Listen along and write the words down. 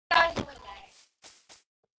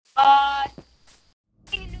Uh,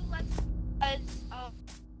 a new let's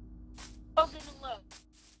load didn't load.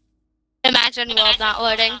 Imagine world not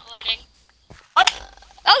loading. What?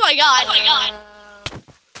 Oh my god. Oh my god.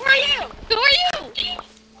 Who are you? Who are you?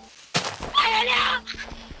 I don't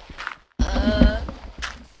know.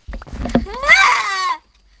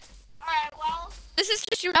 Alright, well. This is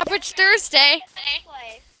just your average Thursday.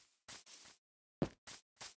 Play.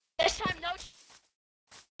 This time, no.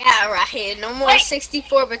 Yeah, right. No more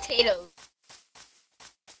 64 potatoes.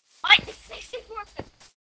 What? 64.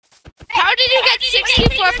 How did you get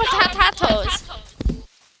 64 potatoes?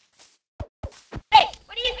 Hey,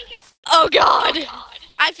 what do you think? Oh god.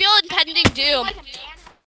 I feel impending doom. Like a man?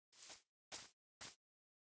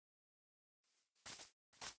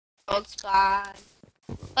 Old spot.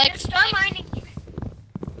 Like, Start mining.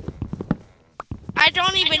 I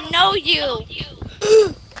don't even know you.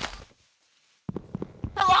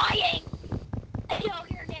 Lying. I don't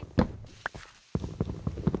hear it.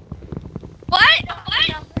 What? I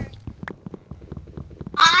am.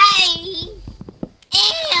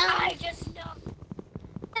 I just know.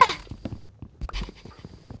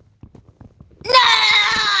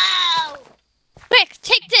 No! Quick,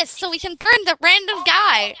 take this so we can burn the random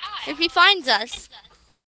guy if he finds us.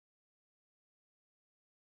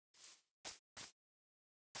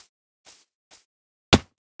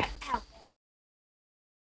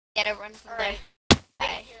 Gotta run from Alright.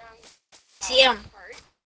 there. See him.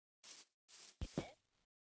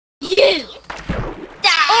 You.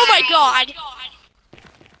 Oh my god.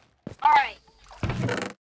 Alright.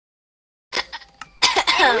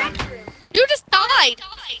 You just died.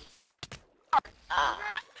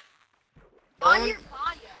 On your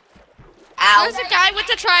body. Ow. There's a guy with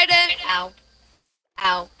a trident. Ow.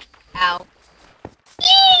 Ow. Ow.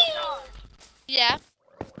 Yeah.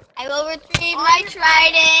 I will retrieve my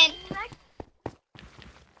trident.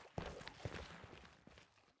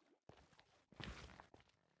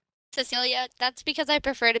 Cecilia, that's because I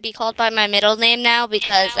prefer to be called by my middle name now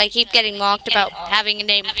because I keep getting mocked about having a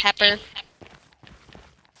name Pepper.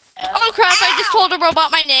 Oh crap, I just told a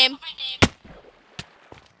robot my name.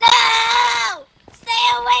 No! Stay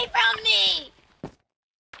away from me!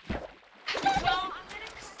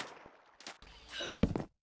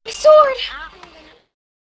 My sword!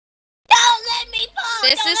 Don't let me fall!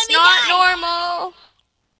 This Don't is let me not die. normal.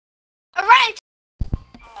 Alright!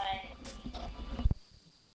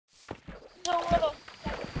 So little.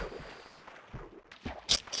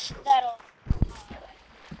 That'll.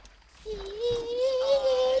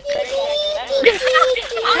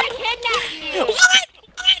 I kidnapped you. What?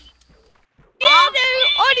 Yeah,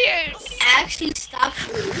 no audience. Actually, stop.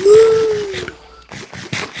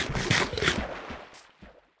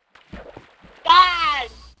 God.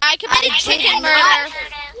 I committed I chicken did murder. not.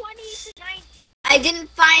 20 to 19. I didn't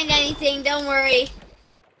find anything, don't worry.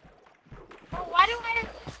 Oh, why do I?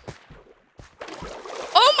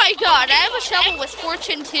 Oh my god, I have a shovel with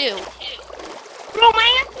fortune too. Bro,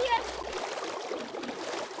 my FPS.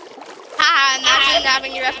 Haha, imagine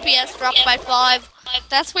having your FPS dropped by 5.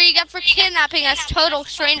 That's what you get for kidnapping us, total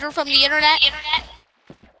stranger from the internet.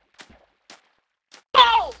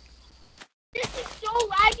 No! This is so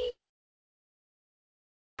laggy.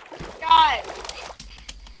 God.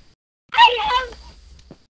 I have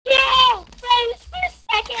no frames per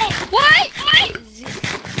second. What?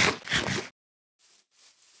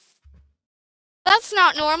 That's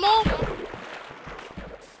not normal.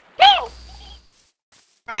 No!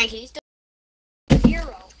 Alright, he's still 0.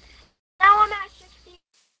 Now I'm at 60.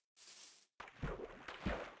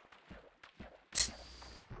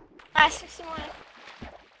 At 61.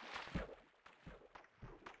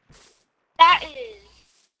 That is.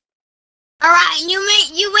 Alright,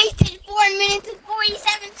 you wasted 4 minutes and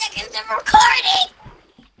 47 seconds of recording!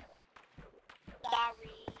 Sorry.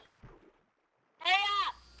 Hey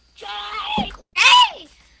up! Try! Hey!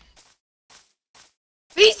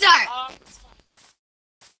 Restart! Um,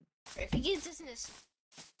 If he gets us in this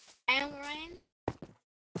and Ryan.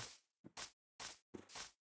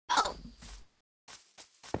 Oh.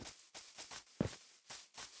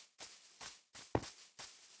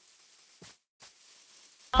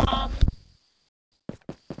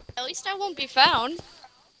 At least I won't be found.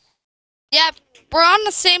 Yeah, we're on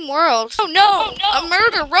the same world. Oh no, a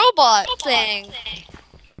murder robot thing.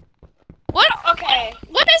 What? okay.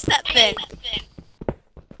 What is that thing?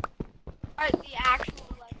 Alright, the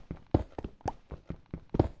actual, like.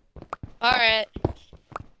 Alright.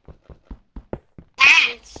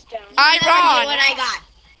 Stone. I Never knew won. what I got.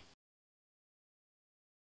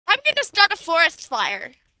 I'm gonna start a forest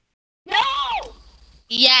fire. No!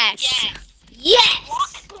 Yes.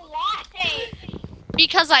 Yes! Latte.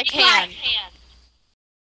 Because I can.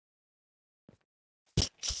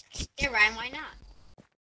 Yeah, Ryan, why not?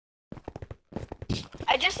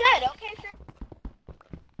 I just said, okay, sure.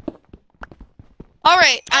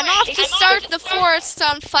 Alright, I'm off to start the forest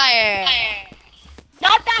on fire.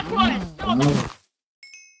 Not that close. No.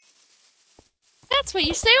 That's what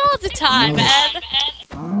you say all the time, Ed.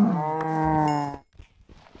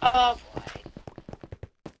 Oh boy.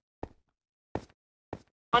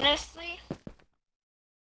 Honestly,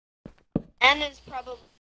 N is probably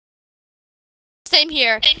Same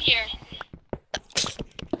here.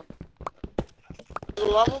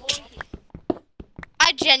 lovable.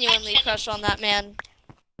 I genuinely crush on that man.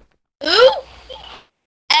 Ooh!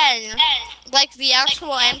 N, like the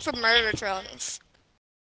actual N from Murder Drones.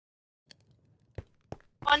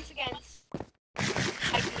 Once again,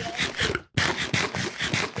 idea.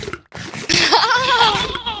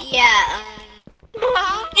 Yeah,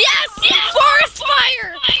 Yes! Forest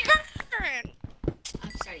fire! Burn!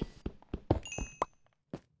 I'm sorry.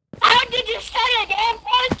 How did you set a damn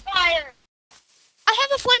forest fire? I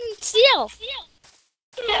have a flint and steel.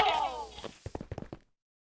 No.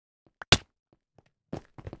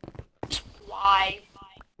 Why?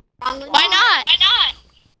 Why not?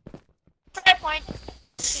 Fair point.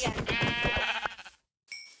 Yeah.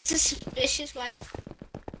 It's a suspicious one.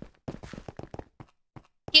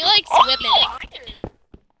 He likes women. Iron.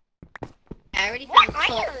 I already What found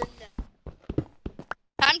coal. iron?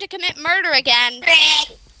 Time to commit murder again.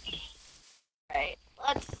 Right.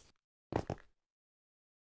 Let's.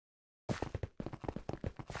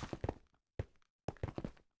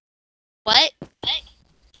 What?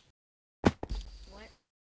 What?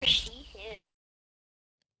 She hit.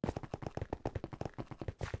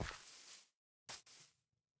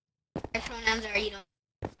 My pronouns are you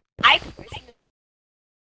know. I personally.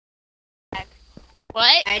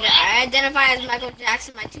 What? I identify as Michael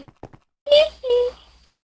Jackson. My two.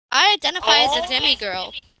 I identify as a Demi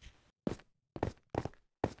girl.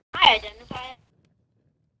 I identify.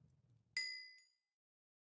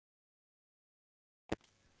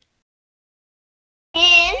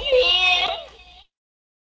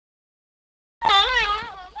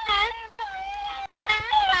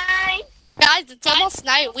 Guys, it's almost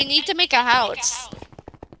night. We need to make a house.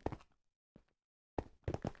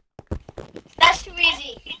 That's too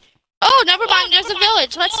easy. Oh, never mind. There's a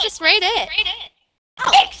village. Let's just raid it.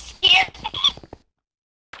 Excuse.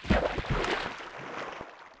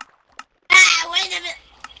 Where's the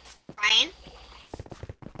Ryan?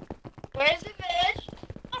 Where's the village?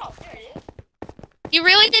 Oh, there it is. You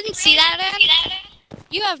really didn't see that, Ed?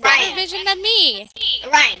 You have better Ryan. vision than me.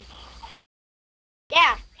 Ryan,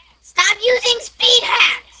 Yeah. stop using speed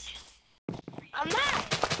hacks. I'm not.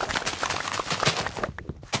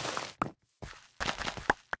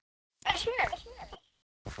 I swear.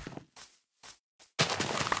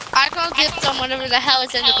 I go get some whatever the hell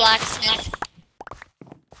is in the blacksmith.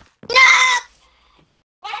 No!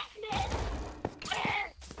 Blacksmith.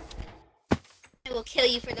 Where? I will kill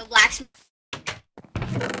you for the blacksmith.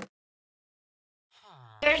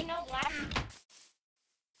 There's no blacksmith.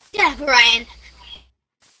 Yeah, Ryan.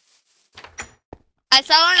 I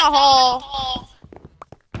fell in a hole.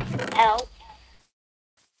 L.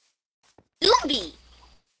 Zombie.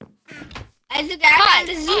 I think I found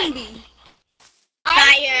a zombie.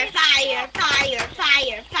 Fire, fire, fire,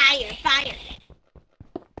 fire, fire, fire.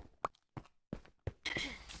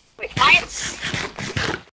 Wait, fire.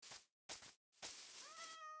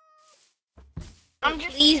 I'm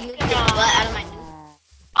just. Please move your butt out of my nose.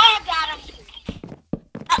 Oh, I got him.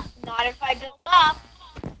 Not if I build up.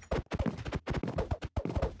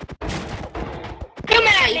 Come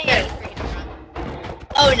Yeah, at you me. better freaking run.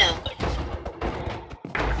 Oh no.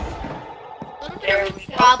 Little bit of a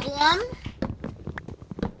problem.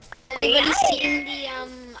 Anybody seen the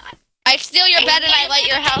I steal your bed and I light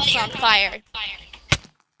your house on fire.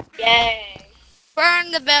 Yay.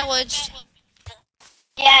 Burn the village.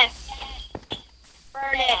 Yes.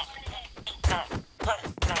 Burn it.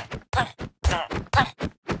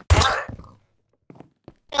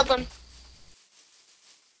 Killed him.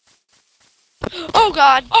 Oh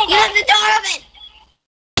God. you have the door open?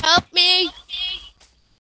 Help me.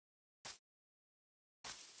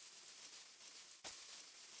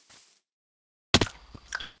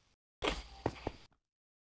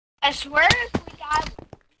 I swear if we got...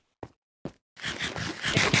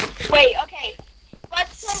 Wait, okay.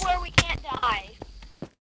 Let's say where we can't die.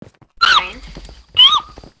 Fine.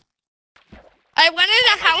 I went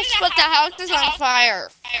in a house, but the house is on fire.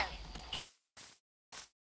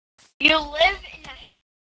 You live in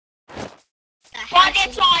a... The But house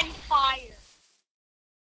it's is- on fire.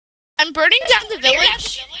 I'm I'm burning down the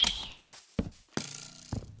village.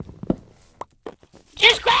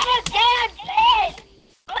 Just grab a damn thing!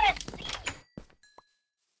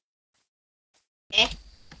 Eh?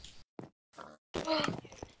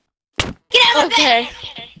 Get out of the Okay.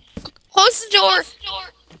 Close the door.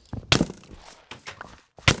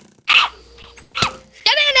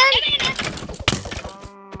 Get in there.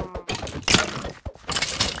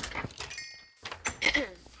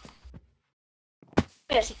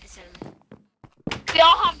 bed. Take this out. We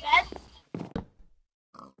all have beds?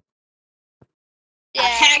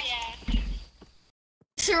 Attack.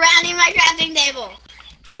 Surrounding my crafting table.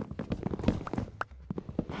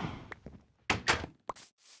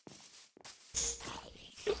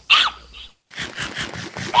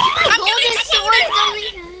 I'm Golden doing sword it. going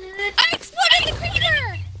good. I exploded the creeper.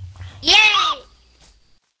 Yay!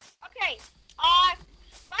 Okay,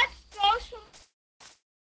 let's go to...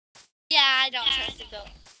 Yeah, I don't trust the goat.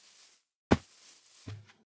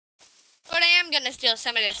 But I am gonna steal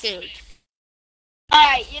some of the food.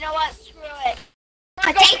 Alright, you know what? Screw it.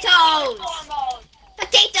 Potatoes! Hormones.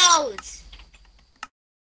 Potatoes!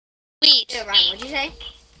 Wheat. Yeah, Ryan, what'd you say?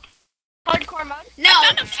 Hardcore mode? No!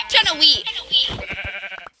 I found a ton of wheat.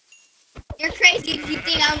 You're crazy if you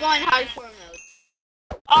think I'm going hardcore mode.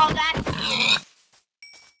 Oh, that's...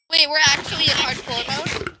 Wait, we're actually in hardcore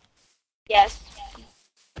mode? Yes.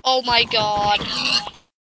 Oh my god.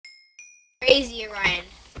 Crazy, Ryan.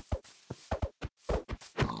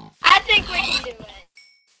 I think we can do it.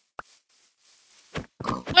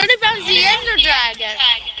 What about the Ender Dragon? We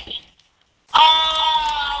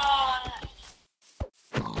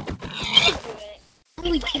can do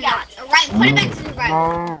it. We cannot. Alright, put it back to the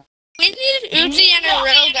right. We need Uzi and a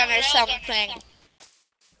railgun or something.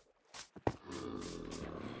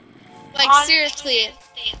 Like, seriously.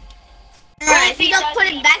 Alright, if you don't put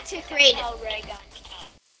it back to creative. Oh, ray gun.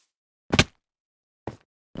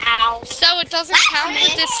 Ow. So it doesn't count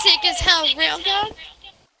with the sick as hell railgun?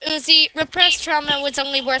 Uzi, repressed trauma was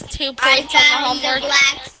only worth 2 I points on the found the homework.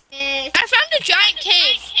 blacksmith. I found a giant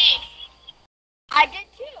cave. I did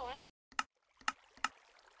too.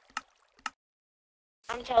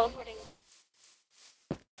 I'm teleporting.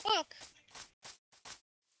 Look.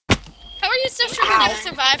 How are you so sure we're gonna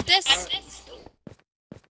survive this? We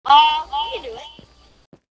can do it.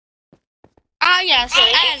 Ah, yes,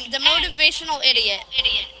 and the motivational idiot.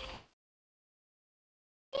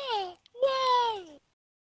 Whoa, whoa.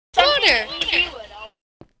 Water. We would.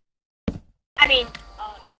 I mean,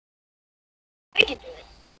 we can do it.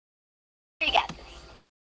 We got this.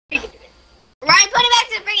 We can do it. Ryan, put it back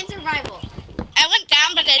to freaking survival. I went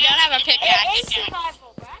down, but I don't have a It is pickaxe. survival,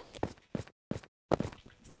 right?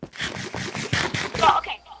 Well,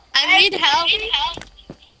 okay. I need help.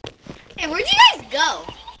 Hey, where'd you guys go?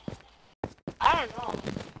 I don't know.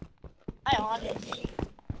 I honestly.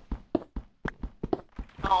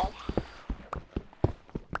 No.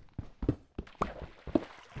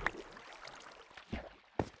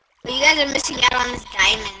 Well, you guys are missing out on this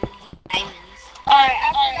diamonds. Alright, I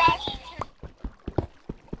forgot.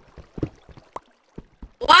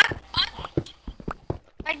 What?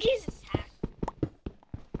 My Jesus hack.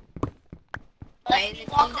 Why is it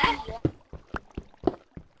called that?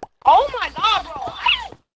 Oh my god, bro.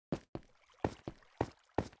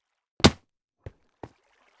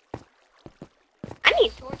 I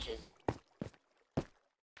need torches.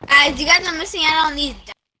 Guys, you guys are missing out on these.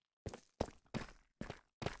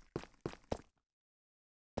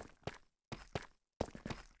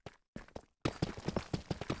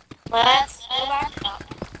 Let's go back up.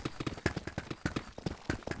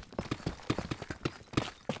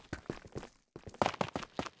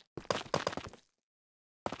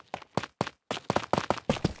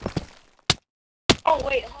 Oh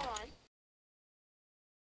wait, hold on.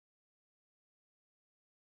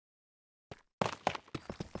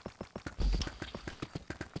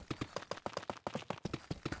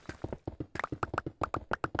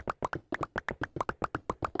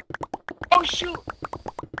 Oh shoot.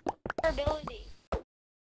 Ability.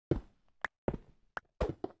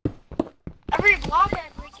 Every block I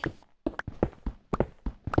break it.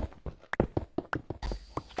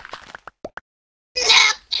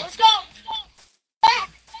 Let's go. Back.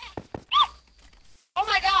 Oh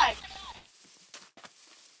my god.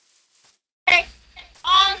 Okay.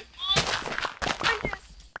 I'm just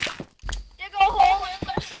dig a hole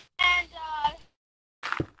and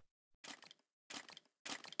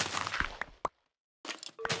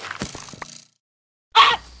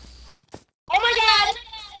ah! Oh my god.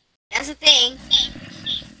 That's the thing.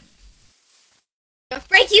 The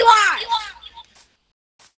freak you are!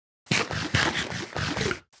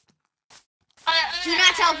 Do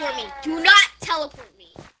not tell teleport me. Do not teleport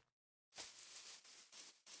me.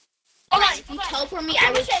 Hold on, If you hold on. teleport me,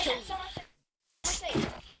 I will kill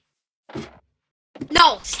you.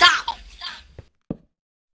 No, stop.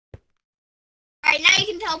 Alright, now you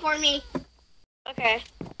can teleport me. Okay.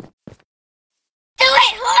 Do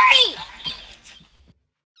it, hurry!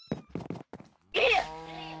 Yeah.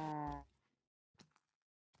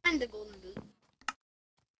 Find the golden boot.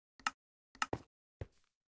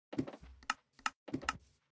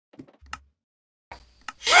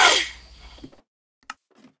 Alright.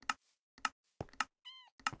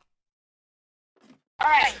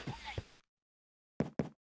 Alright,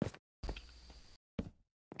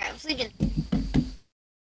 I'm sleeping.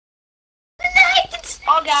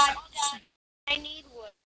 Oh god. I need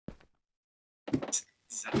wood.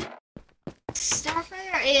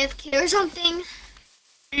 Starfire or AFK or something.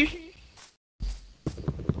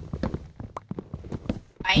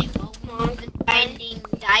 Right, well, we've been finding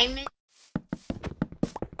diamonds.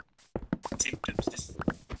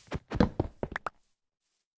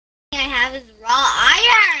 I have is raw iron.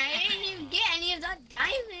 I didn't even get any of that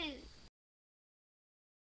diamonds.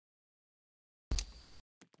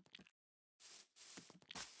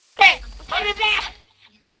 Okay, put it back.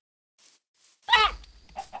 Back.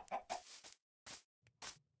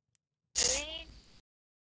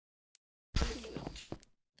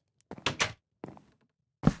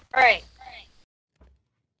 Alright.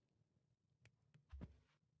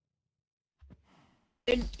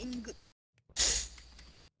 And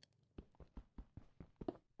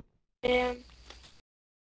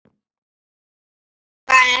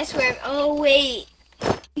I swear. Oh wait,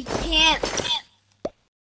 we can't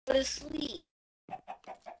go to sleep.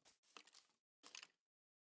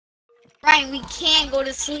 Ryan, we can't go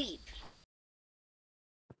to sleep.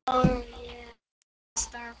 oh yeah.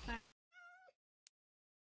 Starfire.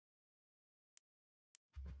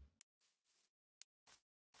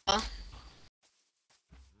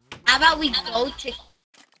 How about we go to?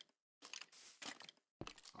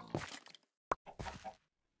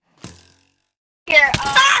 Here,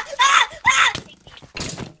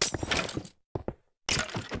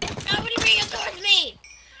 Nobody bring it towards me.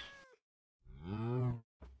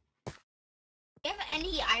 Do you have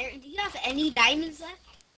any iron? Do you have any diamonds left?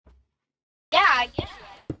 yeah, I guess.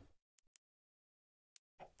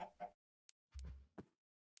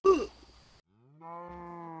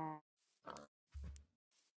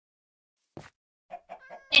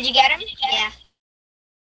 Did you get him? Yeah.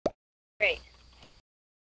 Great.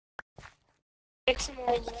 Pick some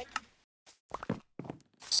more wood.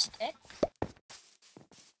 Stick.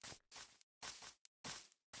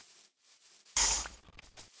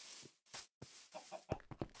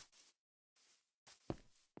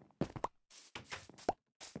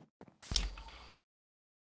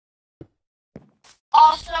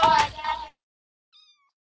 Also, I got.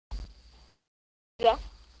 Yeah.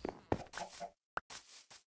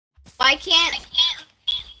 Why can't?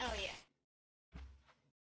 Oh yeah.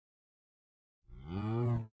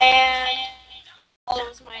 And that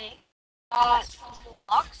was my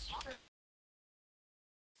blocks.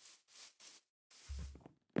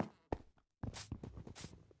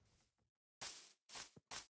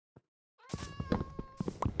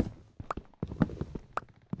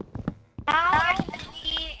 Now I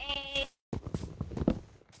need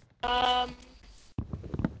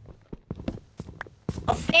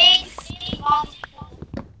a big box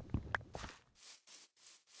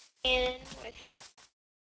in with.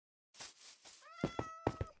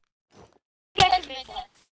 Get a big one.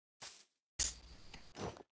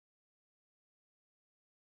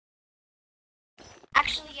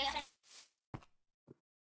 Actually, yes.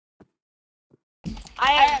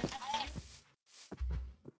 I have.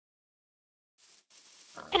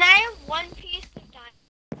 Can I have one piece of diamond?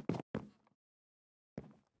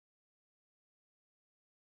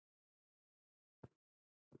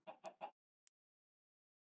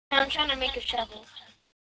 I'm trying to make a shovel.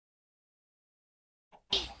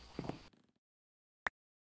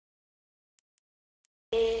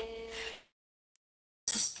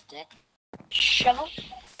 Stick. Shovel.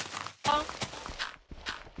 Oh.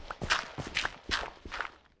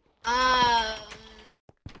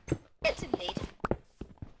 Get some data.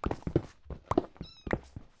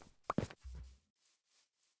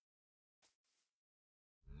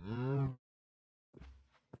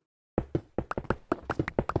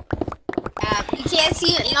 You can't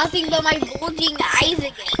see nothing but my bulging eyes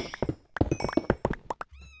again.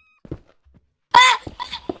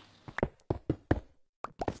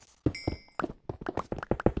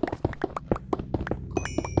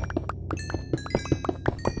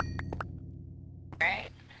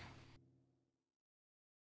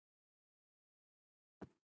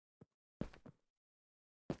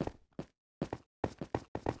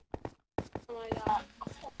 Oh my god.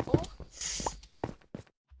 Oh.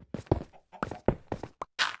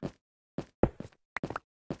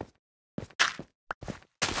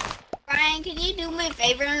 Brian, can you do me a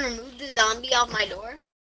favor and remove the zombie off my door?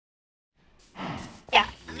 Yeah.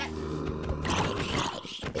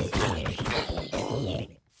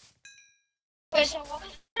 Wait, so what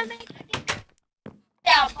was the name?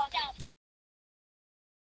 Down.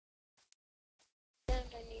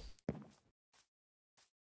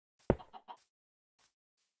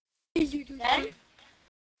 Did you do that?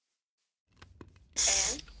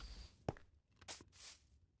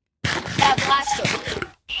 That blast door.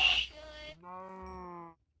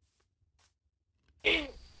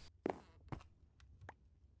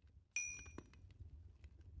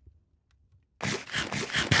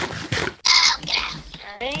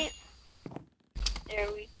 Alright. There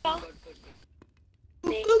we go.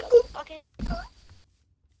 There you go. Okay.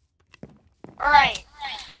 Alright.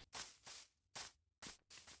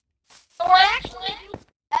 So we're actually doing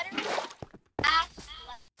better last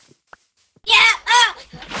level. Yeah!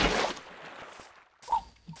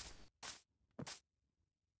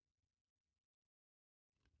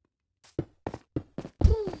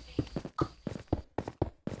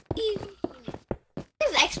 What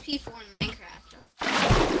is XP for in Minecraft?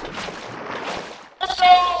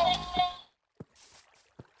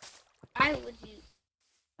 Why would you?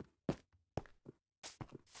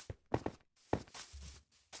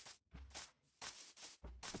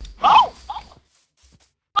 Oh!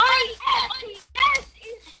 My FPS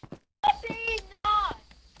is flipping off.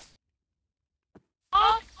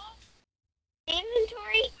 Off.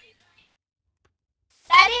 Inventory.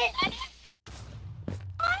 That it?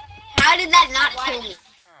 How did that not kill me?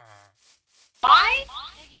 Why?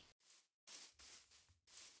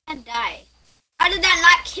 I died. How did that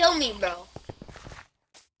not kill me, bro?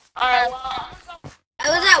 Alright, well. I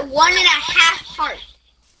was at 1.5 heart.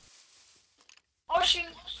 Oh, shoot.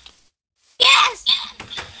 Yes!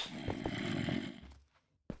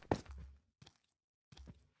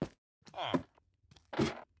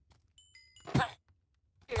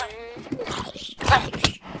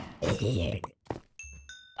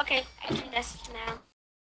 Okay, I can this now.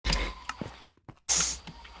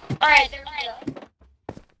 Alright, there we go.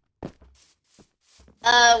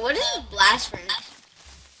 What is a blast furnace?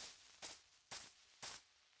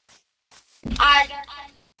 I got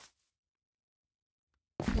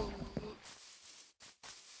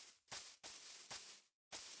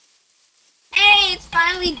Hey, it's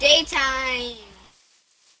finally daytime.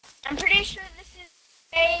 I'm pretty sure this is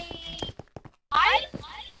a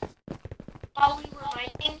while we were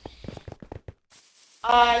mining.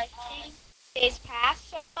 I think days passed,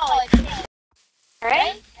 so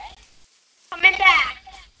alright. Coming back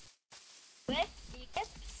with the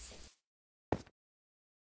gifts.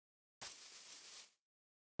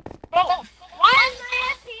 Bro, why is my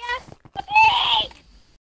FPS so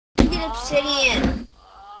big? Get obsidian.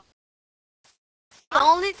 The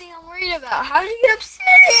only thing I'm worried about. How did you get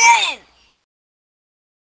obsidian?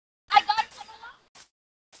 I got it from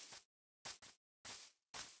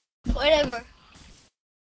the Whatever.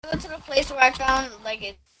 Go to the place where I found like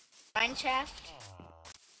a mine shaft.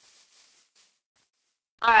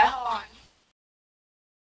 Alright, hold on.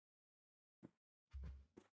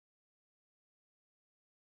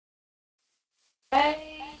 Hey.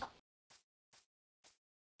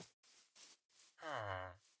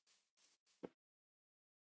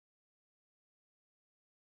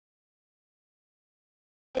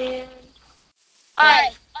 And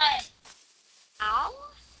alright. Ow.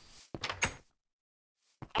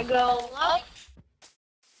 I go up.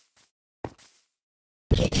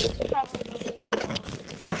 Probably.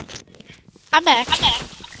 I'm back.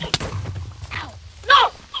 Ow.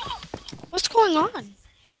 No! What's going on?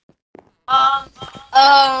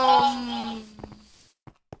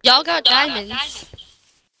 Y'all got diamonds.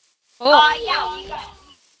 Oh, Yeah, we got.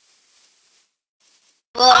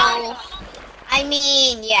 Well, I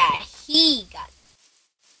mean, yeah, he got.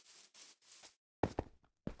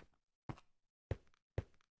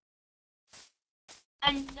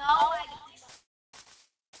 And no,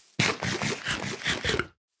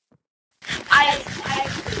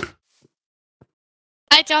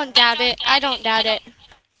 I don't doubt it. I don't doubt it.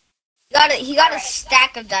 He got a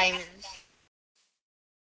stack of diamonds.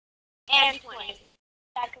 and 20.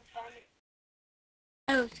 Stack of diamonds.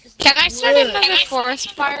 Oh, Can I start another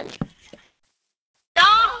forest fire? No!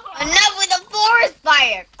 enough with the forest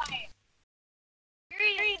fire.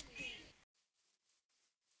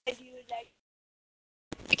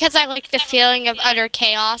 Because I like the feeling of utter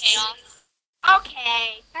chaos.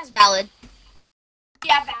 Okay. That's valid.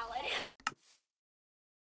 Yeah, valid.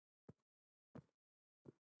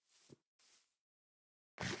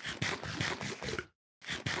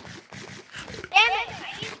 Damn it! I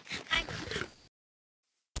need diamonds.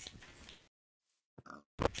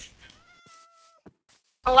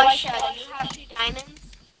 Alicia, do you have 2 diamonds?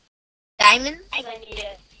 Diamonds? I need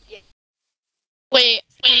it. Yeah. Wait,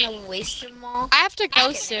 I'm gonna waste them all. I have to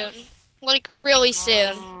go soon. Like, really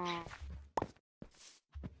soon.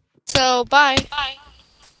 So, bye. Bye.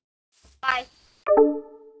 Bye.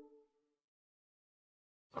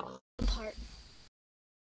 Part.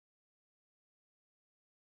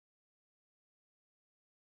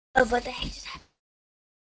 Of what the heck just happened?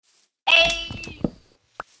 Hey.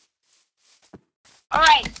 All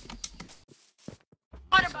right.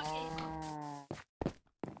 Water bucket.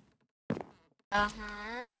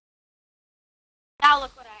 Uh-huh. Now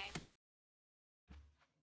look what I have.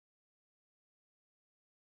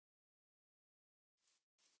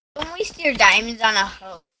 Don't waste your diamonds on a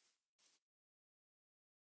hoe.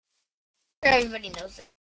 Everybody knows it.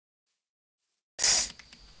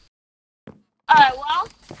 All right. Well.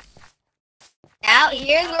 Now,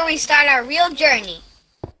 here's where we start our real journey.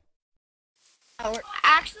 Our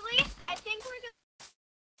Actually, I think we're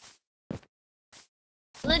gonna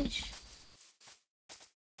village.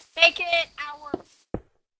 make it our bill.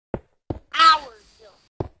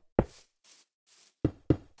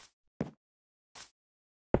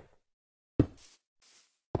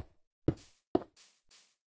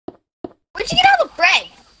 Where'd you get all the bread?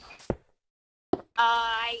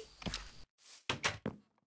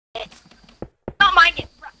 Not mind it.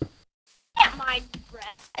 Can't mind bread.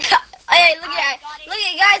 Hey, look I at got it. look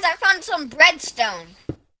at guys! I found some breadstone.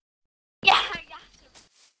 Yeah, I got some.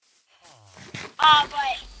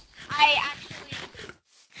 But I actually.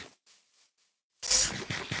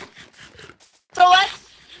 So let's.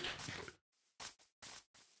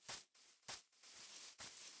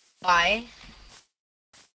 Why?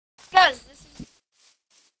 Because this is.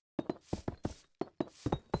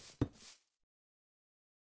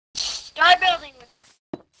 Start building with.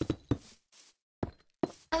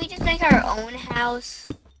 Can we just make our own house?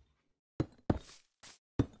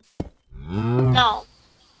 No.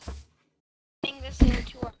 Putting this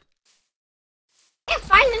into our. I can't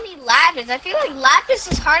find any lapis. I feel like lapis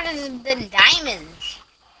is harder than diamonds.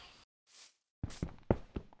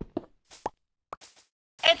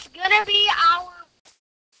 It's gonna be our.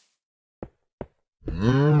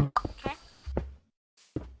 Okay.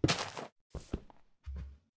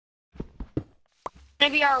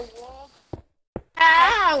 Gonna be our world.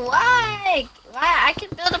 Ah, why? Why? I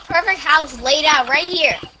could build a perfect house laid out right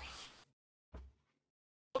here.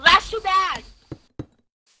 Well, that's too bad.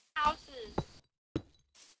 Houses.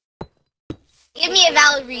 Give me a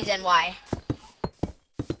valid reason why.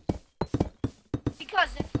 Because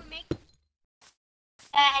if we make.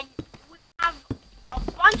 And we have a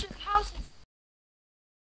bunch of houses.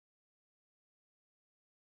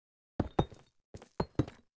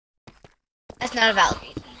 That's not a valid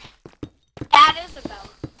reason. That is about.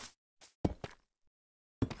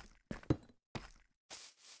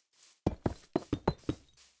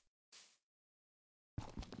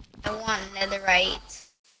 I want netherite.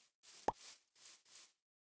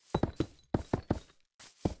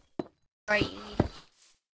 Right, you need a...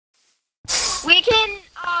 We can,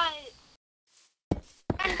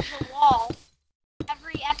 fence the wall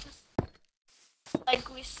every episode. Like,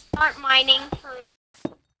 we start mining for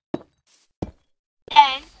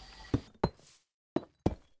 10.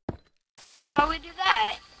 How do we do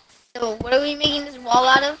that? So, what are we making this wall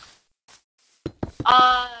out of?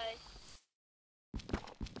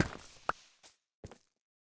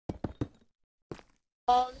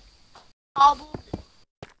 Cobbled.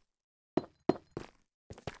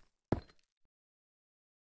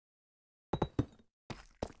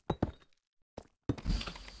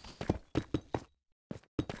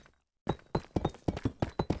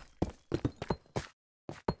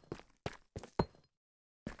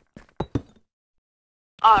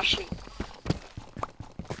 Oh, shoot.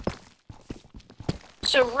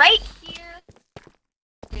 So right here,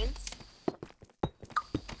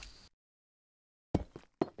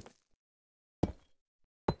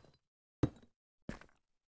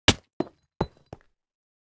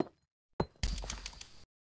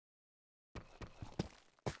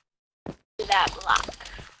 that block.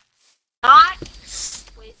 Not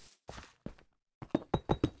with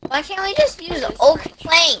Why can't we just use oak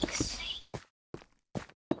planks?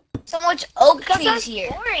 So much oak because trees that's here.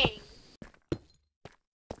 boring.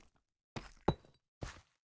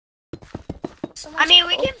 So I much mean,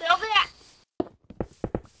 we oak. can build it.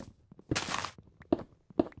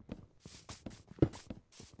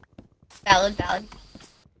 Valid, valid.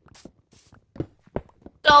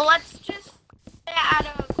 So let's just get out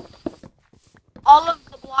of all of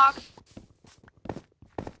the blocks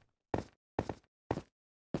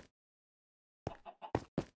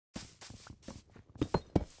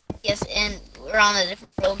us in. We're on a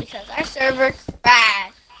different world because our server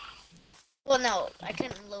crashed. Well, no, I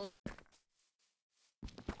couldn't load.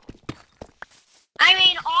 I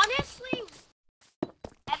mean, honestly,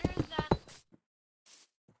 better than.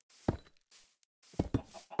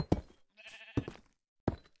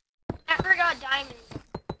 Never got diamonds.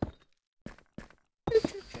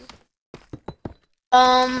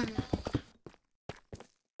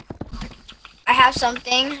 I have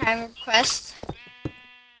something. I have a request.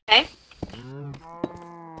 Okay.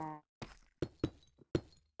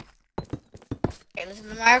 Okay, listen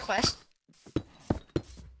to my request.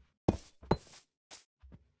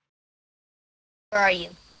 Where are you?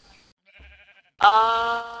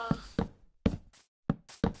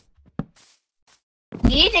 You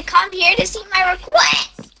need to come here to see my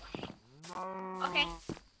request. Okay.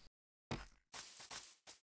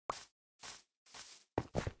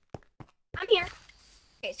 I'm here.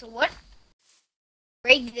 Okay, so what?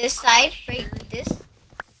 Break this side. Break this.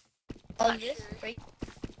 All this. Break.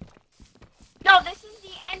 No, this is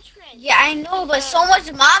the entrance. Yeah, I know, but so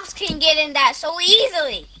much mobs can get in that so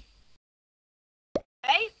easily.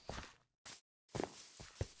 Right?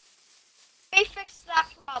 They fixed that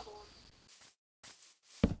problem.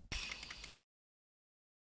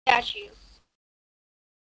 Got you.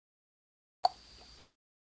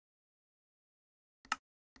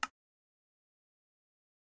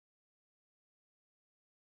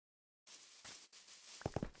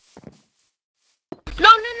 No,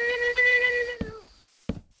 no, no, no, no, no, no, no, no.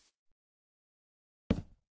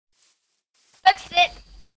 Fix it.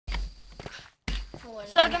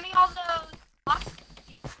 So give me all those blocks.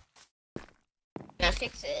 I'm gonna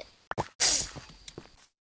fix it.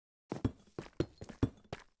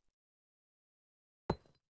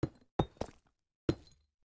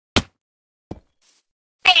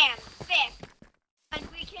 Bam, fix. And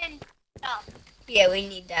we can. Yeah, we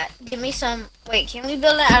need that. Give me some. Wait, can we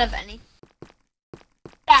build it out of any?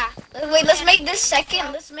 Yeah. Wait, let's make this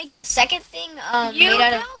second. Let's make the second thing You made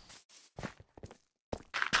out of. know?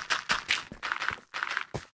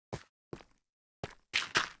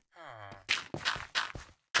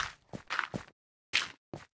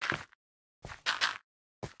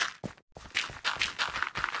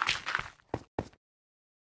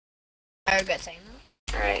 I regret saying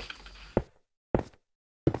that. Alright.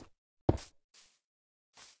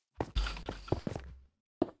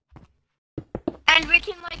 And we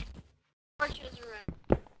can like torches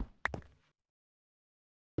around.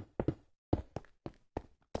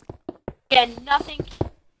 Yeah, nothing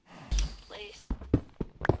place.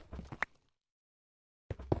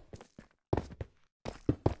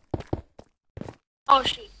 Oh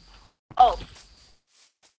shoot. Oh.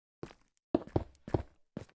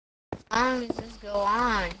 How long does this go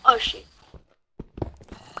on? Oh shoot.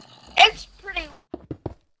 It's pretty.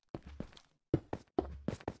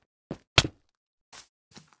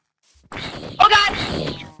 Oh god!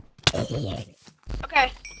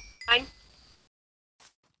 Okay, fine.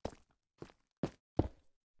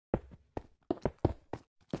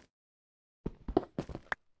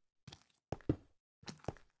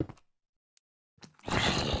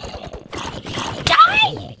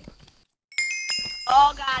 Die!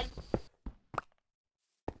 Oh god.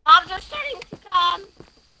 Mobs are starting to come.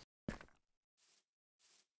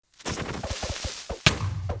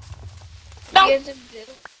 No. You have to build.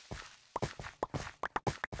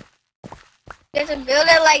 You have to build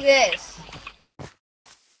it like this.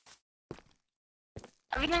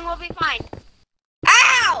 Everything will be fine.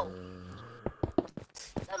 Ow!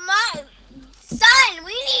 The sun!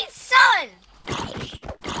 We need sun!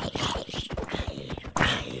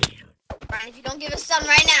 Brian, if you don't give us sun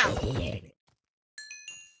right now.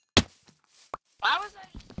 Why was I?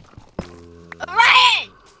 Ryan!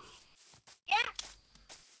 Yeah.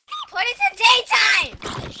 Put it to daytime!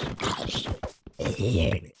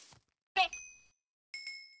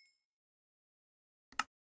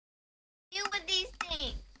 Deal with these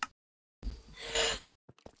things.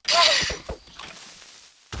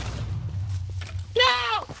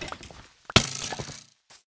 No!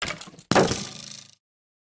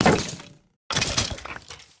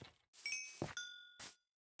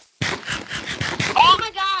 Oh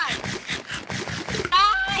my god!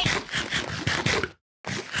 Die!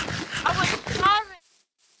 I was starving.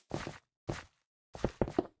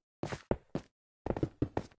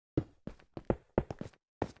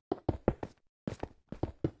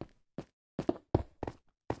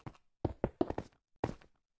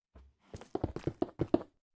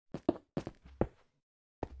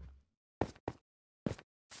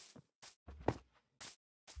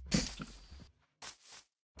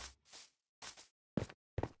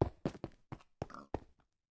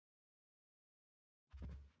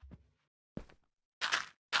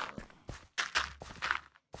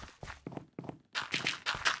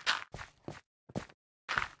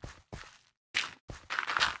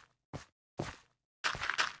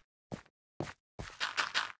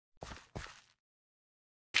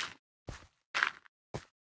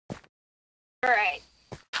 Alright.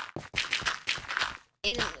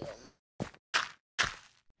 This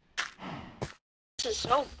This is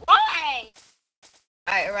so boring.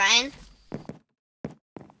 Alright, Ryan.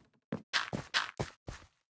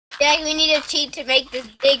 Yeah, we need a cheat to make this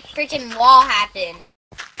big freaking wall happen.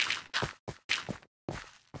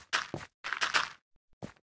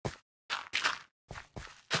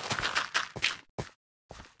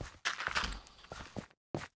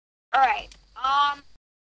 Alright.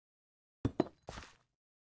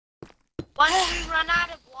 Once we run out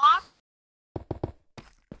of blocks,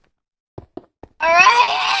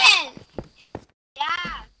 Alright!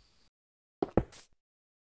 yeah.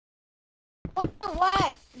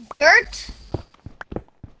 What? Dirt?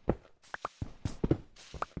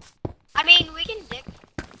 I mean, we can dig.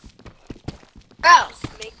 Bro.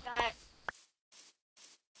 Just make that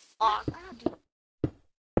block.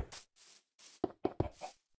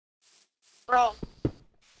 Bro.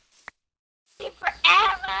 Take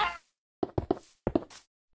forever.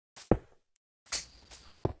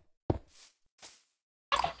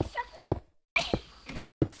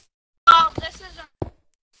 Oh, this is a.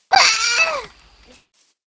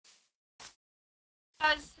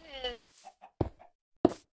 Because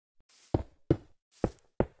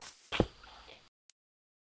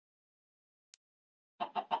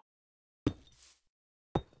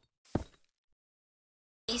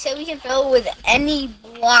You said we can fill it with any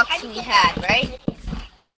blocks we had, right?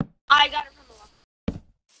 I got it from the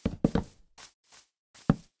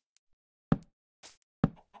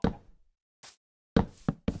wall.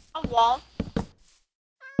 A wall.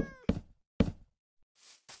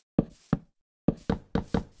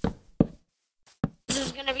 This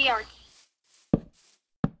is gonna be our.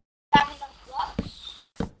 Have enough blocks.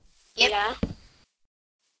 Yep. Yeah.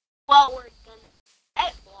 Well, we're gonna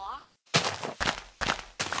get block.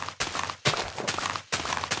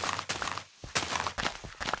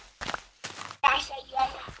 I said you have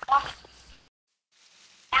enough blocks.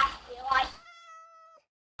 Now realize.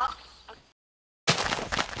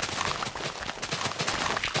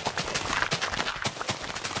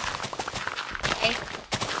 Okay.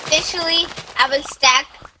 Officially have a stack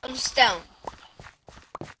of stone.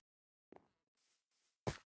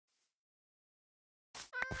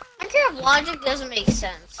 I don't care if logic doesn't make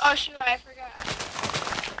sense. Oh shoot, I forgot.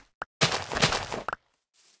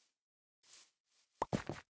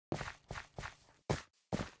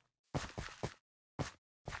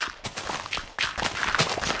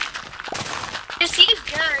 Just use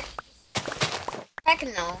dirt. Heck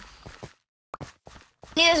no.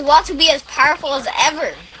 Need this wall to be as powerful as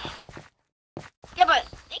ever. Yeah, but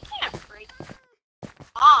they can't break.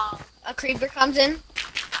 Oh. A creeper comes in.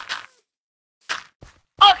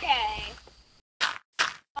 Okay.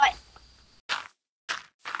 But.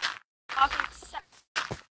 Okay,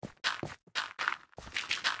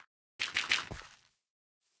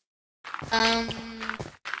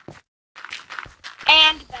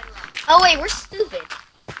 and bedrock. Oh wait, we're stupid.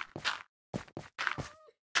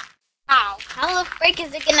 How? How the frick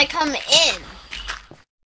is it gonna come in?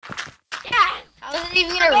 Yeah, How is it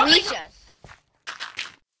even gonna reach us?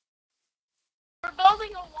 we're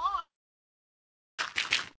building a wall.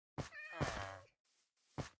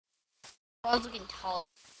 Wall's looking tall.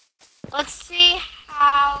 Let's see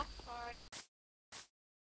how far.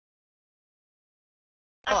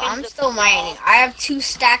 Oh, Okay, I'm the still wall. mining. I have 2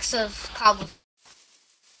 stacks of cobble.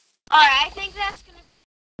 Alright, I think that's gonna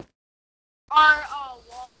be our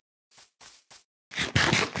wall.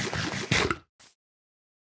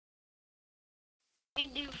 We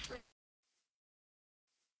do for.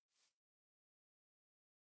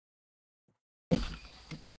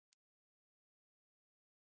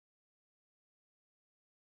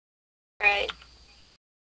 Right.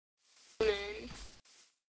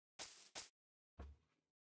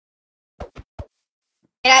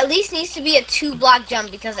 It at least needs to be a 2-block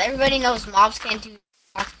jump because everybody knows mobs can't do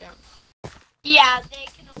block jumps. Yeah, they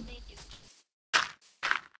can only do.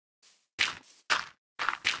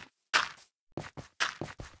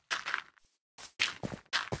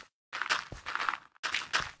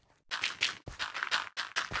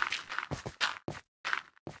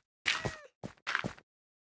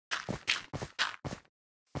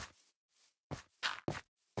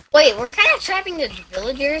 Wait, we're kind of trapping the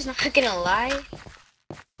villagers, not gonna lie.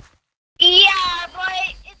 Yeah,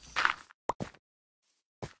 but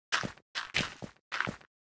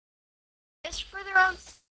it's for their own.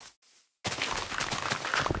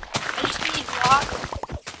 I just need rock.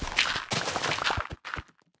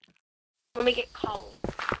 Let me get coal.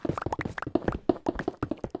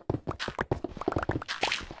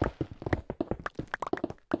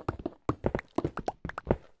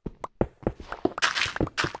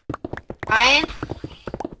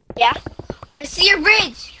 I see your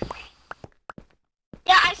bridge.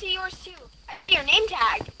 Yeah, I see yours too. I see your name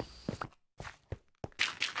tag.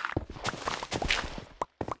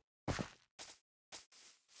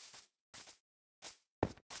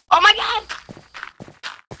 Oh my god!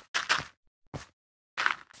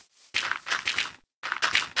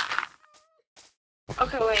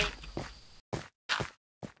 Okay, wait.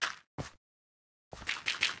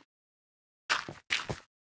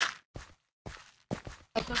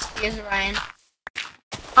 How close to yours, Ryan?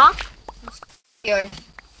 Huh? Yours.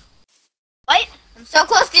 What? I'm so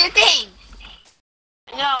close to your thing.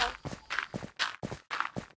 No.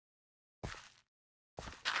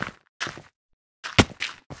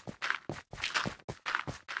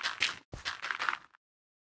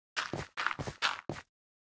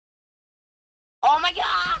 Oh my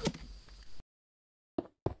god!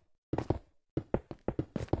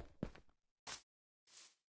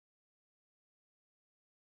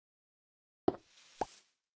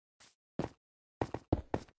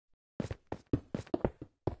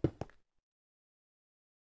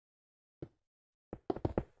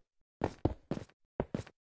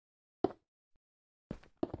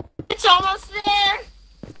 It's almost there!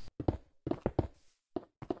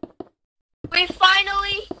 We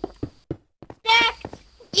finally connect!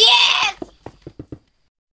 Yes!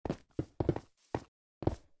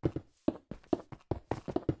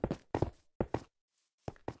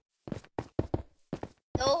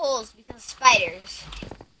 No holes because spiders.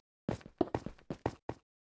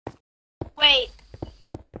 Wait.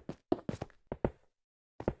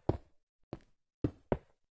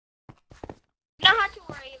 You don't have to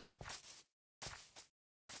worry.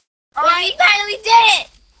 Well, Alright. we finally did it!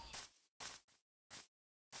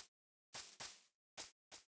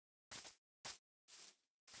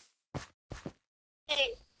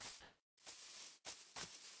 Hey.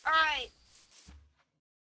 Alright.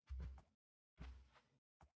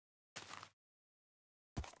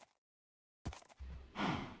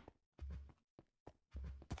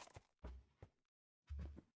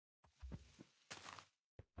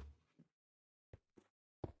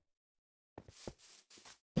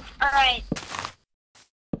 Alright.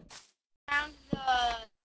 Found the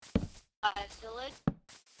village.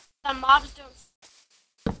 The mobs don't.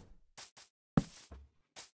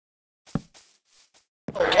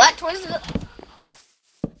 What? Where's the...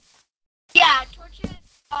 Yeah, torches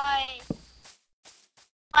by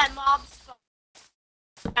mobs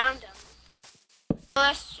found them. So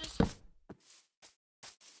let's just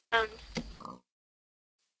found.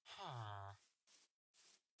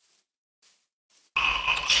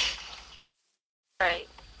 Right.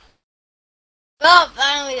 Oh,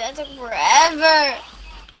 finally, that took forever.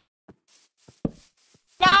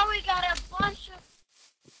 Now we got a bunch of.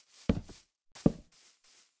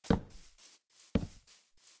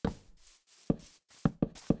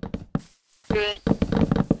 Good.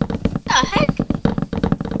 What the heck?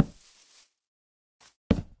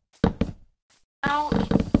 Now.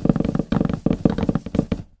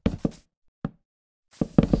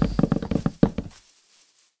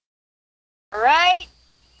 Alright.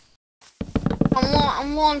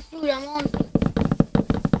 I'm low on food. I'm low on food.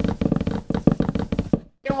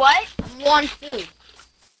 You're what? I'm low on food.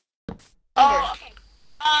 Oh, okay.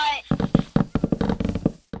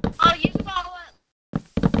 I'll use about what?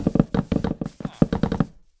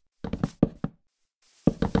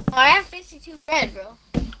 Oh, I have 52 bread, bro.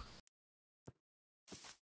 You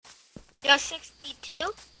got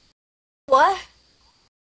 62? What?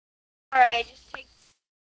 Alright, just take.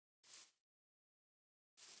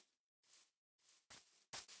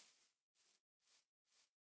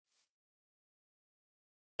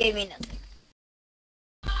 Gave me nothing.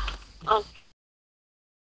 Oh.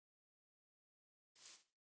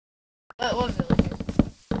 What villager?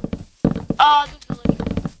 The villager.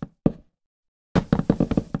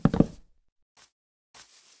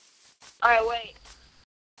 Alright, wait.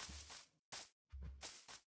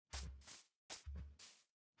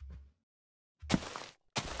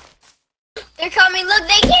 They're coming. Look,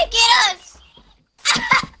 they can't get us. Ha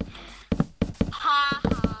ha.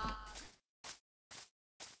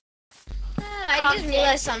 I just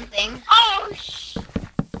realized something. Oh, sh.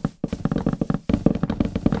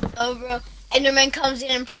 Oh, bro. Enderman comes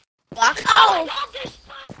in and blocks. Oh, God, there's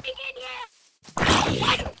something in here.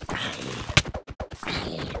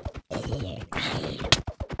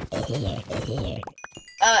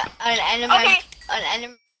 An enderman. Okay. An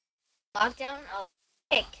enderman lockdown. Oh,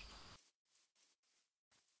 pick.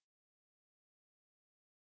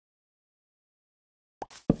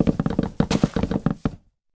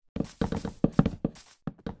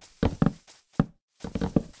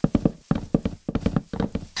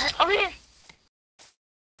 Over here.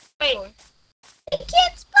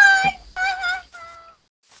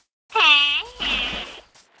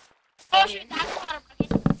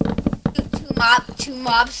 two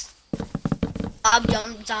mobs. Mob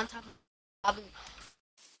jumps on top of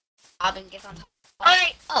mob and gets on top.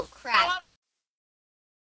 Alright. Oh crap.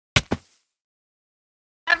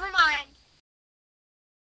 Never mind.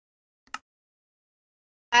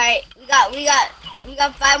 Alright, we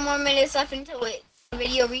got 5 more minutes left until the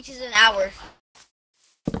video reaches an hour.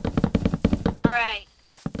 Alright.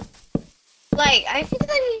 Like, I think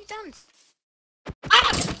that we've done.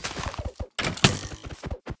 Ah!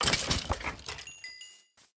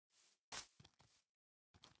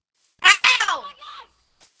 Ow!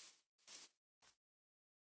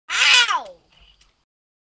 Ow!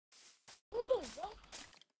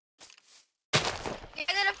 You're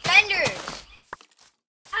the defenders.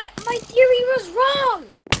 My theory was wrong.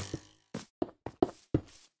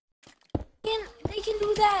 They can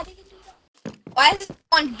do that. Why is this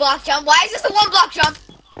one block jump? Why is this the one block jump?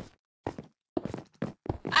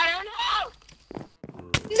 I don't know.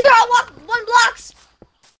 These are all one blocks.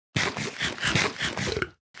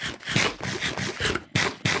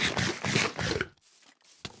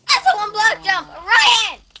 That's a one block jump.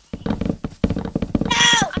 Ryan!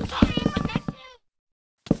 No! I'm sorry, but that's it.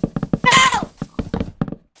 No!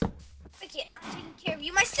 I can't. I'm taking care of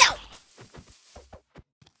you myself.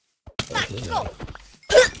 Come on, let's go.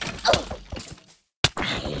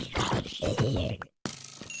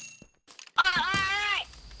 Alright.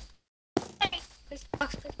 Please,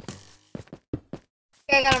 box, please.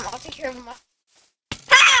 Here, I got him. I'll take care of him.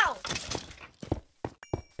 How?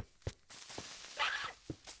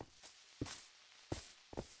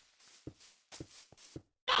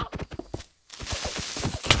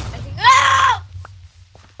 I think. Oh!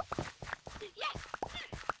 Yes.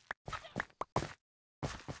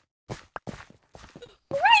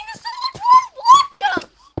 Ryan, this is one block dump.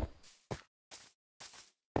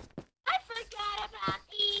 I forgot about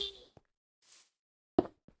these.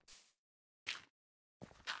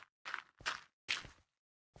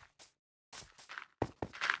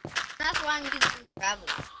 That's why I'm using gravel.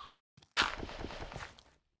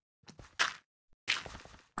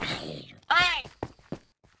 Alright.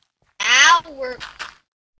 Now we're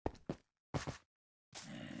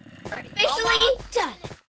officially done.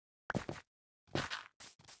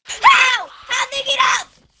 How? How'd they get up?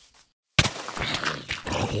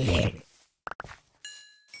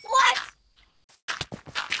 What?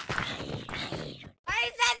 Why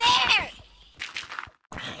is that there?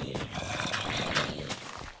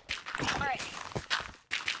 Alright.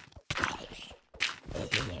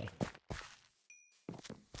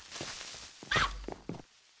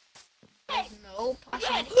 There's no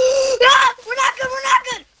possibility. Ah! We're not good. We're not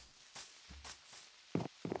good.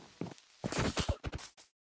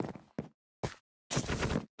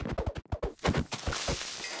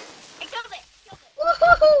 I killed it.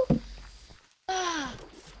 Woohoo! Ah.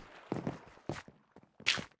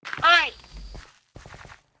 Alright.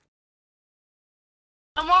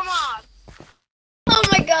 No more mobs. Oh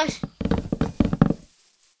my gosh.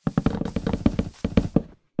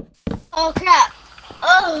 Oh crap.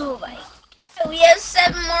 Oh my. We have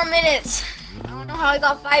 7 more minutes. I don't know how I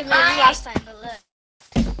got 5 minutes Alright. last time, but look.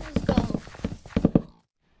 Let's go.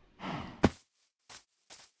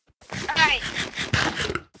 Alright.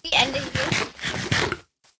 The ending here.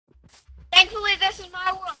 Thankfully, this is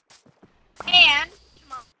my world. And,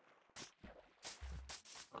 come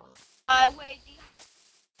on. Wait, do you...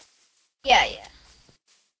 Yeah.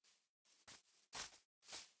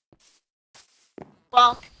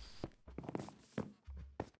 Well,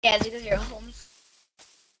 Yeah, it's because you're home.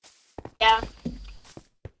 yeah.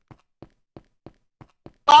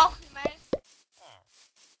 Well, you may...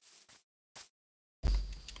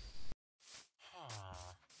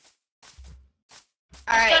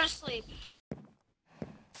 Go Alright. to sleep.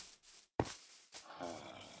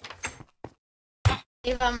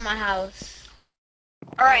 Leave on my house.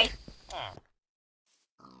 Alright.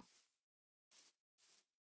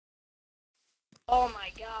 Oh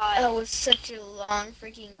my god. That was such a long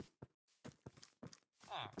freaking.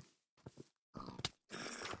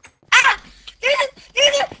 Ah! There's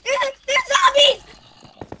zombies!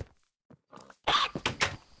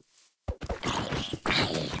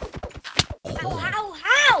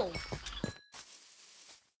 How?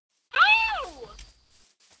 Ow!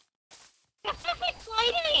 This is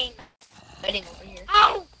exciting! Fighting over here.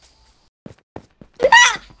 Ow!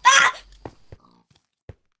 Ah!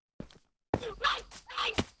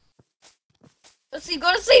 Right! Let's see,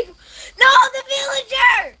 go to sleep. No, the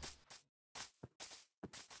villager!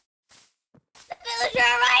 The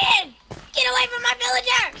villager, Ryan! Get away from my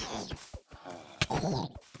villager!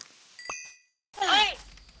 Alright.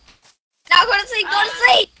 Now go to sleep, go to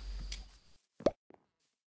sleep!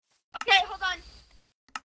 Okay, hold on.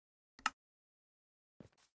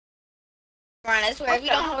 Ryan, I swear, if you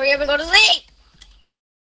don't hurry up and go to sleep.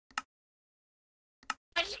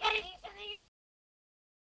 I just gotta do something.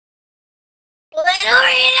 Well, then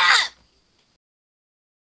hurry it up.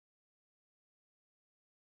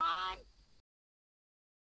 On.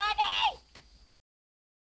 Honey.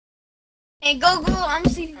 Hey, go, I'm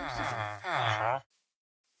sleeping.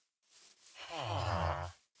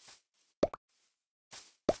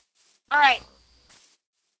 Alright.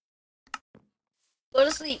 Go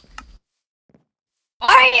to sleep.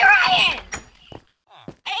 Alright, Ryan!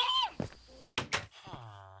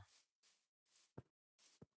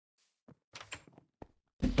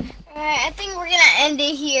 Alright, I think we're gonna end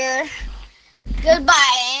it here. Goodbye,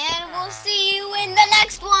 and we'll see you in the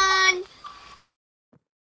next one.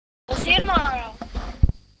 We'll see you tomorrow.